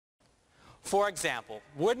For example,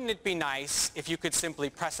 wouldn't it be nice if you could simply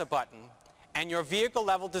press a button and your vehicle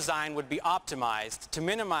level design would be optimized to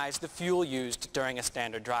minimize the fuel used during a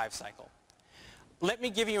standard drive cycle? Let me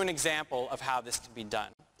give you an example of how this can be done.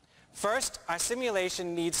 First, our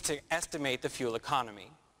simulation needs to estimate the fuel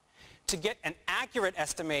economy. To get an accurate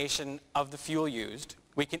estimation of the fuel used,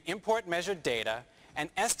 we can import measured data and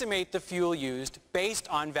estimate the fuel used based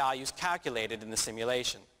on values calculated in the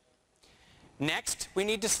simulation. Next, we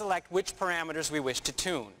need to select which parameters we wish to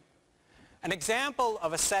tune. An example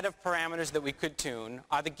of a set of parameters that we could tune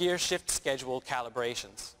are the gear shift schedule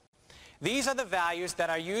calibrations. These are the values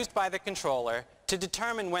that are used by the controller to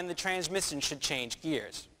determine when the transmission should change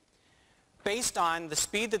gears. Based on the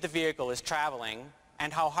speed that the vehicle is traveling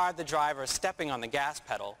and how hard the driver is stepping on the gas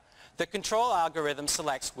pedal, the control algorithm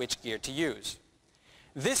selects which gear to use.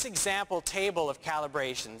 This example table of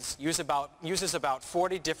calibrations uses about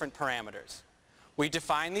 40 different parameters. We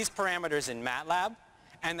define these parameters in MATLAB,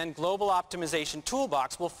 and then Global Optimization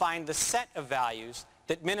Toolbox will find the set of values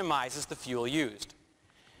that minimizes the fuel used.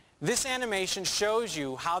 This animation shows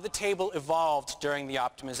you how the table evolved during the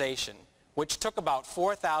optimization, which took about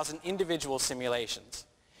 4,000 individual simulations.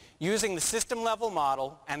 Using the system-level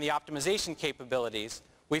model and the optimization capabilities,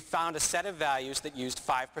 we found a set of values that used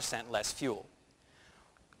 5% less fuel.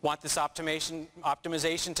 Want this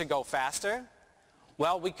optimization to go faster?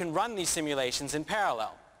 Well, we can run these simulations in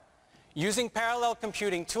parallel. Using Parallel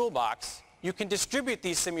Computing Toolbox, you can distribute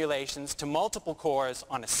these simulations to multiple cores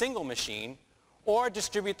on a single machine or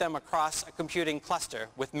distribute them across a computing cluster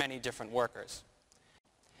with many different workers.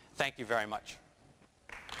 Thank you very much.